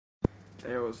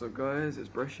Hey, what's up guys, it's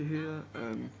Brescia here.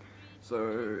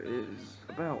 So it's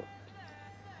about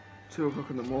 2 o'clock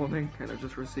in the morning and I've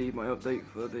just received my update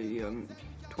for the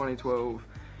 2012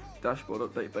 dashboard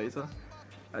update beta.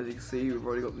 As you can see, we've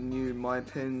already got the new My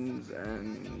Pins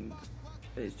and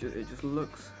it just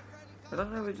looks, I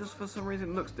don't know, it just for some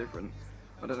reason looks different.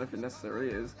 I don't know if it necessarily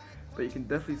is, but you can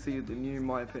definitely see the new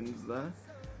My Pins there.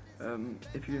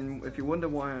 If you wonder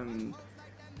why I'm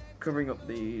covering up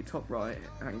the top right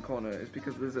hand corner, is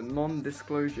because there's a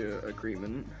non-disclosure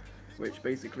agreement which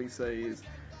basically says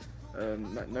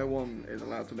that no one is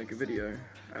allowed to make a video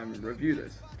and review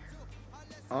this.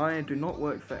 I do not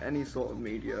work for any sort of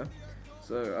media,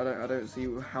 so I don't see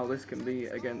how this can be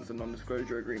against a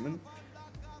non-disclosure agreement.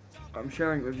 I'm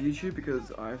sharing it with YouTube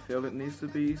because I feel it needs to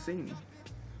be seen.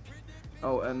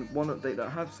 Oh, and one update that I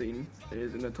have seen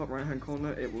is in the top right hand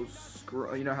corner, it will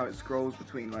you know how it scrolls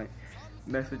between like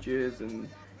messages and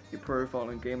your profile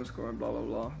and gamer score and blah blah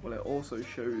blah. Well, it also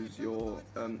shows your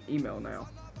email now,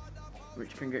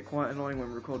 which can get quite annoying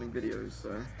when recording videos,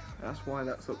 so that's why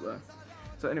that's up there.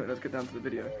 So anyway, let's get down to the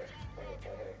video.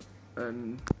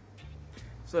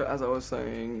 So as I was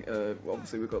saying,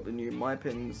 obviously we've got the new My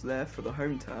Pins there for the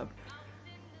home tab,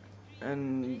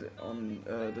 and on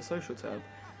the social tab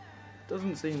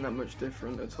doesn't seem that much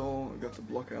different at all. I've got to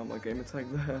block out my gamer tag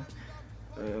there.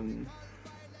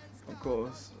 Of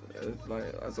course, like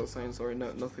as I was saying, sorry,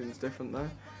 nothing's different there.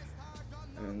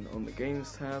 And on the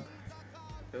games tab,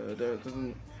 there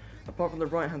doesn't, apart from the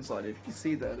right hand side, if you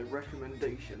see there the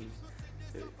recommendations,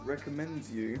 it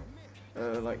recommends you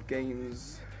like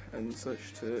games and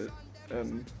such to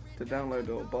download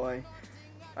or buy.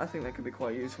 I think that could be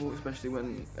quite useful, especially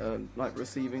when like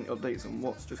receiving updates on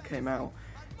what's just came out.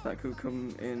 That could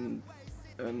come in,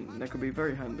 that could be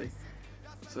very handy.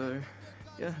 So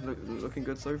yeah, looking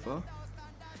good so far.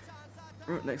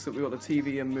 Right, next up we've got the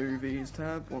TV and movies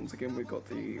tab. Once again we've got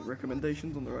the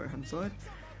recommendations on the right hand side.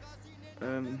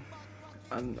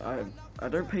 And I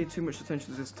don't pay too much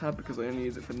attention to this tab because I only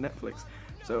use it for Netflix.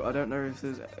 So I don't know if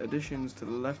there's additions to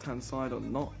the left hand side or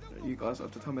not. You guys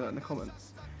have to tell me that in the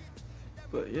comments.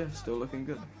 But yeah, still looking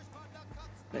good.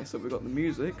 Next up we've got the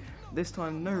music. This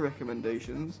time no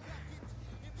recommendations.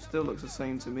 Still looks the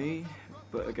same to me,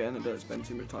 but again I don't spend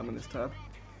too much time on this tab.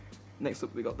 Next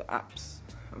up we got the apps.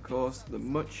 Of course, the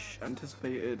much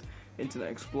anticipated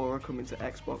Internet Explorer coming to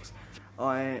Xbox.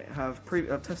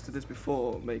 I've tested this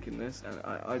before making this, and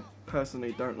I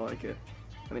personally don't like it.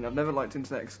 I mean, I've never liked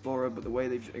Internet Explorer, but the way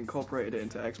they've incorporated it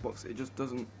into Xbox, it just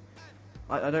doesn't,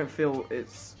 I don't feel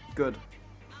it's good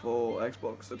for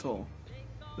Xbox at all.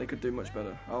 They could do much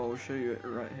better. I'll show you it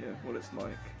right here, what it's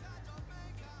like.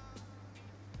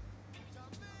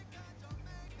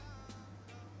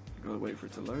 Gotta wait for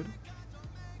it to load.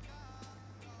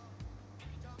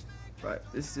 Right,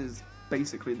 this is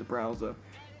basically the browser.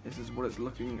 This is what it's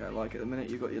looking at like at the minute.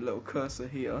 You've got your little cursor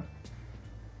here,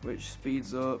 which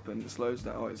speeds up and slows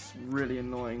down. Oh, it's really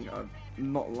annoying. I've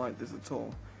not liked this at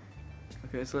all.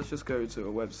 Okay, so let's just go to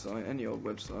a website, any old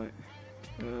website.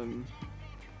 Let's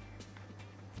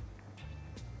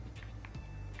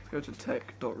go to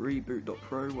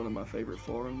tech.reboot.pro, one of my favourite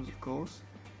forums, of course.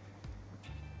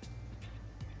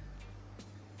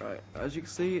 Right, as you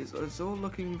can see, it's all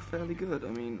looking fairly good. I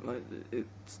mean, like, it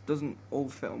doesn't all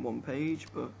fit on one page,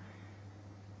 but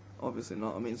obviously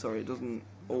not. I mean, sorry, it doesn't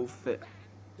all fit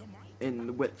in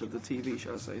the width of the TV,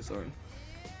 shall I say, sorry.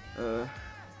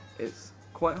 It's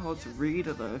quite hard to read.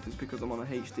 I don't know if it's because I'm on a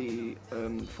HD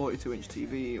 42-inch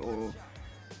TV or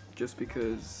just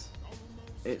because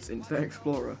it's Internet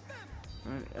Explorer.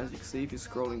 Right, as you can see, if you're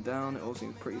scrolling down, it all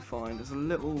seems pretty fine. It's a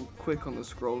little quick on the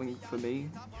scrolling for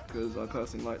me, because I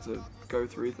personally like to go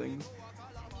through things.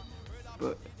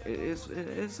 But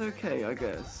it's okay, I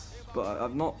guess. But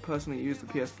I've not personally used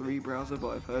the PS3 browser,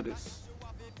 but I've heard it's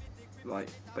like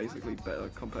basically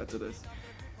better compared to this.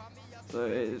 So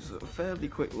it's fairly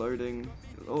quick loading.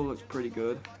 It all looks pretty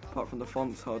good, apart from the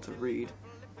font's hard to read.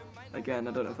 Again,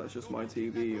 I don't know if that's just my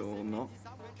TV or not.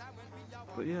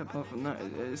 But yeah, apart from that,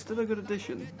 it's still a good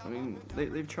addition. I mean,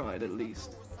 they've tried at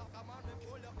least.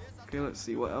 Okay, let's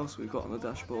see what else we've got on the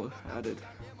dashboard added.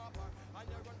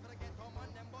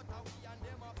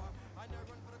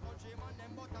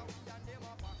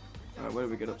 Alright, where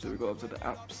do we get up to? We got up to the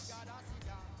apps.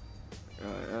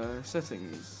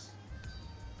 Settings.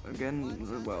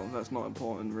 Again, well, that's not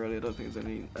important really. I don't think there's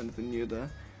anything new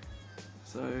there.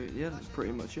 So yeah, that's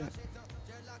pretty much it.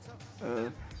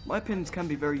 My pins can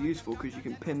be very useful because you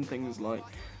can pin things like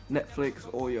Netflix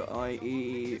or your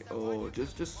IE or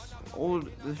just all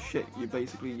the shit you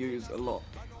basically use a lot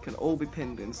can all be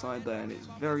pinned inside there, and it's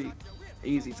very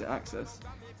easy to access.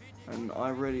 and I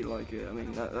really like it. I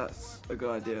mean, that's a good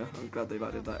idea. I'm glad they've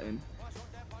added that in.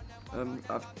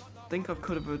 I think I've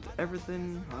covered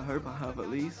everything. I hope I have, at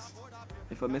least.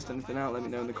 If I missed anything out, let me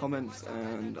know in the comments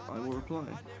and I will reply.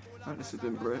 Alright, this has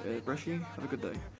been Bresci. Have a good day.